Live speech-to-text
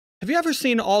Have you ever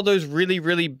seen all those really,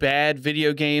 really bad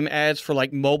video game ads for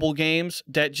like mobile games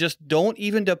that just don't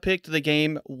even depict the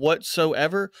game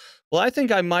whatsoever? Well, I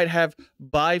think I might have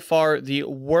by far the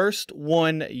worst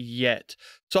one yet.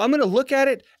 So I'm going to look at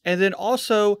it and then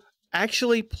also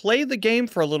actually play the game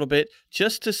for a little bit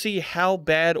just to see how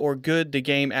bad or good the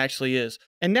game actually is.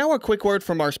 And now a quick word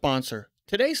from our sponsor.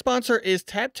 Today's sponsor is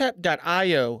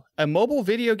TapTap.io, a mobile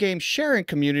video game sharing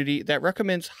community that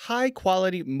recommends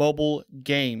high-quality mobile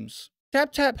games.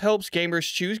 TapTap helps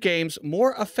gamers choose games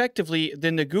more effectively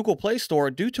than the Google Play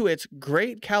Store due to its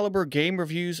great caliber game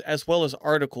reviews as well as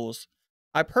articles.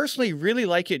 I personally really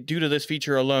like it due to this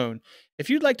feature alone. If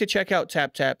you'd like to check out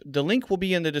TapTap, the link will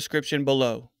be in the description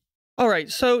below.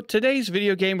 Alright, so today's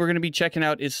video game we're going to be checking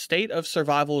out is State of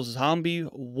Survival Zombie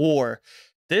War.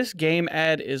 This game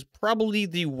ad is probably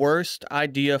the worst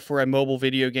idea for a mobile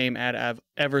video game ad I've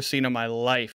ever seen in my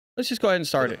life. Let's just go ahead and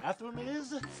start it.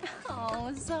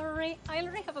 Oh, sorry. I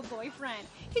already have a boyfriend.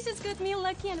 He's just got me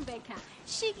Lucky and Becca.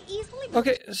 She easily...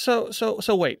 Okay, so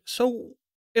wait. So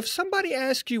if somebody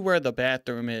asks you where the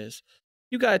bathroom is,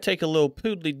 you gotta take a little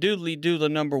poodly doodly do the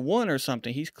number one or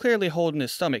something. He's clearly holding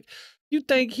his stomach. You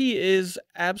think he is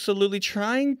absolutely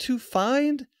trying to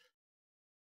find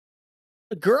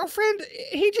a girlfriend?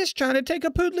 He just trying to take a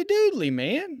poodly doodly,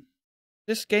 man.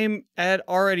 This game ad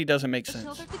already doesnn't make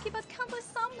sense. To keep us countless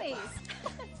zombies.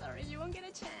 Sorry, you won't get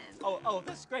a chance. Oh,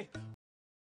 that's great.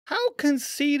 How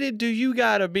conceited do you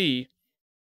gotta be?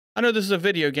 I know this is a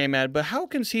video game ad, but how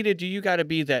conceited do you gotta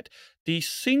be that the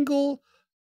single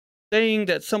thing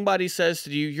that somebody says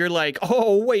to you, you're like,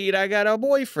 oh, wait, I got a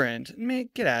boyfriend. Man,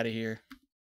 get out of here.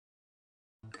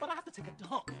 But I have to take a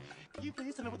dump. Can you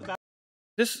please tell me what the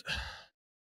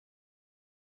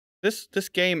This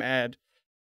game ad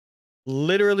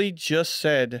literally just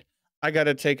said, I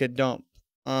gotta take a dump.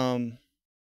 I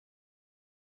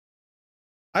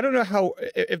don't know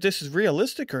if this is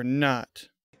realistic or not.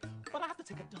 But I have to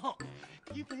take a dump.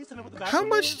 Can you please tell me what the How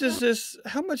much does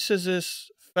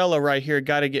this fella right here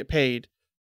gotta get paid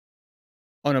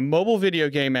on a mobile video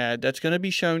game ad that's gonna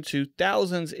be shown to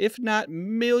thousands, if not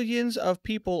millions of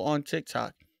people on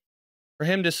TikTok for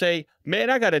him to say,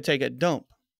 man, I gotta take a dump?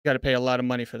 You gotta pay a lot of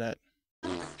money for that.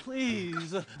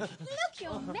 Please. Look, you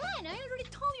man. I already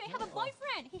told you I have a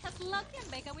boyfriend. He has Lucky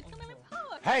and Becca with 2 million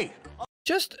powers. Hey.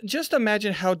 Just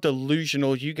imagine how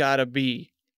delusional you gotta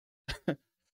be.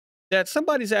 That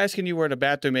somebody's asking you where the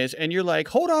bathroom is, and you're like,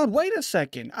 hold on, wait a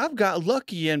second. I've got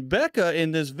Lucky and Becca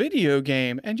in this video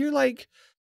game. And you're like,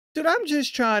 dude, I'm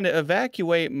just trying to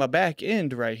evacuate my back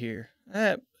end right here.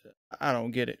 I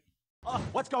don't get it.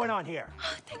 What's going on here?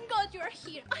 Oh, thank God you're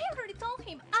here. I already told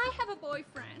him I have a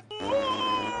boyfriend.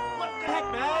 What the heck,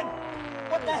 man?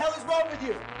 What the hell is wrong with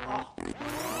you? Oh.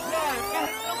 Man.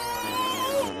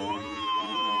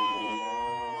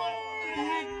 What the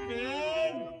heck,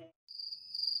 man?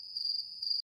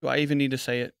 Do I even need to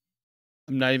say it?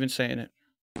 I'm not even saying it.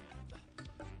 I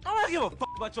don't give a fuck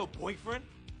about your boyfriend.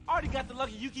 I already got the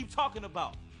Lucky you keep talking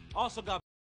about. Also got...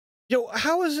 Yo,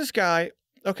 how is this guy...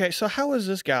 Okay, so how is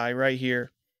this guy right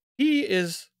here? He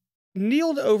is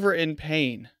kneeled over in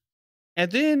pain.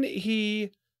 And then he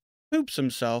poops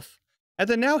himself. And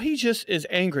then now he just is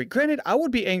angry. Granted, I would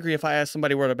be angry if I asked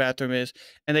somebody where the bathroom is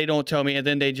and they don't tell me, and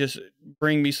then they just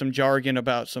bring me some jargon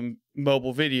about some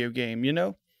mobile video game, you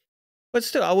know? But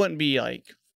still, I wouldn't be like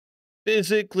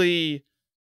physically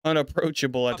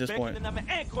unapproachable at this point. And I'm an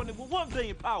ant corner with 1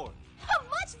 billion power. How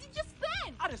much did you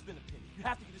spend? I didn't spend a penny. You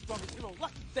have to get the strongest hero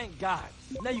Lucky, thank God.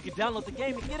 Now you can download the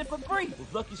game and get it for free.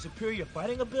 With Lucky's superior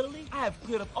fighting ability, I have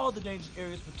cleared up all the dangerous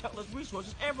areas for countless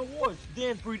resources and rewards.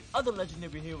 Then breed other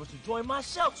legendary heroes to join my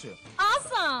shelter.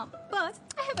 Awesome. But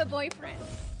I have a boyfriend.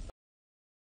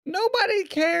 Nobody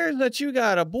cares that you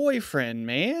got a boyfriend,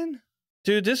 man.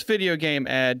 Dude, this video game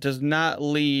ad does not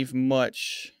leave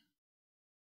much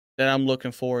that I'm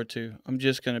looking forward to. I'm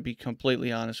just going to be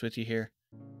completely honest with you here.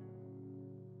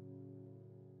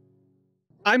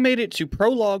 I made it to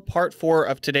prologue part 4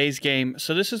 of today's game,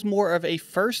 so this is more of a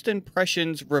first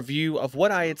impressions review of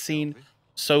what I had seen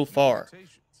so far.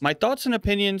 My thoughts and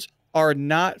opinions are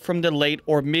not from the late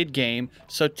or mid game,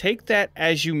 so take that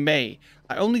as you may.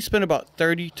 I only spent about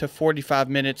 30 to 45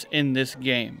 minutes in this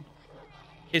game.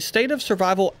 Is State of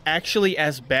Survival actually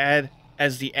as bad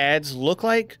as the ads look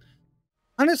like?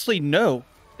 Honestly, no.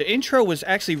 The intro was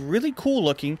actually really cool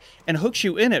looking and hooks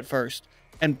you in at first.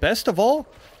 And best of all,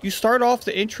 you start off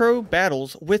the intro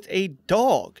battles with a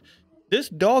dog. This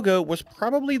doggo was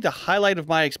probably the highlight of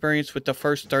my experience with the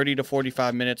first 30 to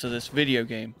 45 minutes of this video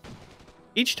game.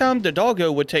 Each time the doggo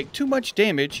would take too much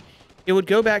damage, it would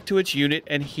go back to its unit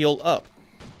and heal up,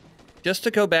 just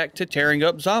to go back to tearing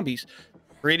up zombies.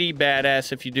 Pretty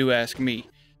badass if you do ask me.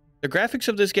 The graphics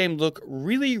of this game look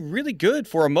really, really good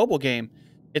for a mobile game.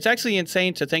 It's actually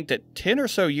insane to think that 10 or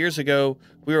so years ago,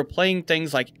 we were playing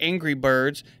things like Angry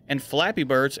Birds and Flappy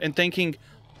Birds and thinking,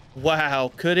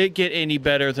 wow, could it get any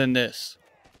better than this?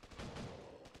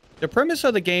 The premise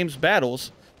of the game's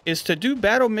battles is to do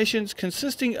battle missions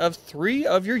consisting of 3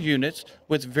 of your units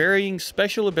with varying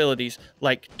special abilities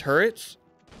like turrets,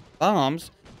 bombs,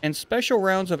 and special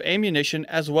rounds of ammunition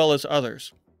as well as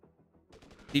others.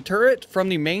 The turret from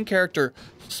the main character,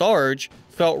 Sarge,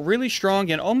 felt really strong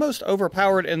and almost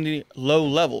overpowered in the low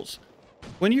levels.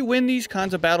 When you win these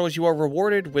kinds of battles, you are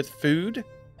rewarded with food,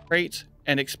 crates,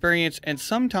 and experience, and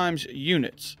sometimes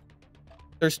units.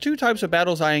 There's 2 types of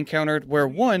battles I encountered, where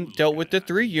one dealt with the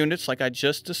 3 units like I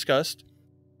just discussed,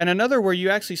 and another where you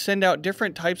actually send out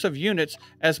different types of units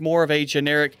as more of a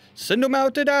generic send them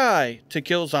out to die to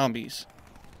kill zombies.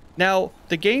 Now,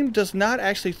 the game does not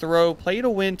actually throw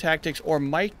play-to-win tactics or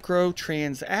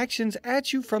microtransactions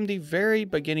at you from the very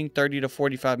beginning 30 to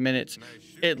 45 minutes,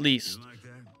 at least.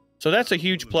 So that's a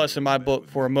huge plus in my book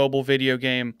for a mobile video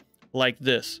game like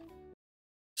this.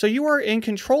 So you are in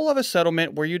control of a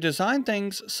settlement where you design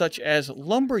things such as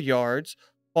lumber yards,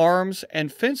 farms,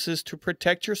 and fences to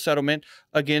protect your settlement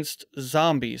against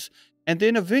zombies. And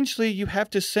then eventually you have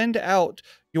to send out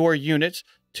your units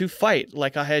to fight,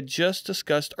 like I had just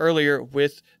discussed earlier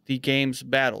with the game's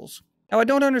battles. Now, I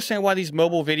don't understand why these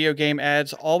mobile video game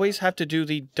ads always have to do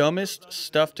the dumbest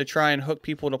stuff to try and hook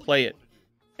people to play it.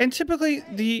 And typically,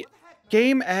 the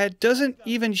game ad doesn't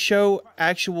even show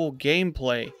actual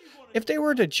gameplay. If they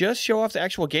were to just show off the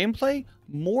actual gameplay,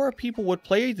 more people would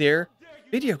play their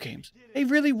video games. They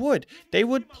really would. They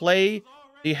would play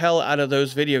the hell out of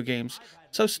those video games.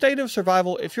 So State of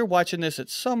Survival, if you're watching this at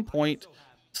some point,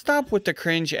 stop with the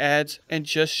cringe ads and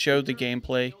just show the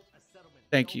gameplay.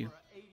 Thank you.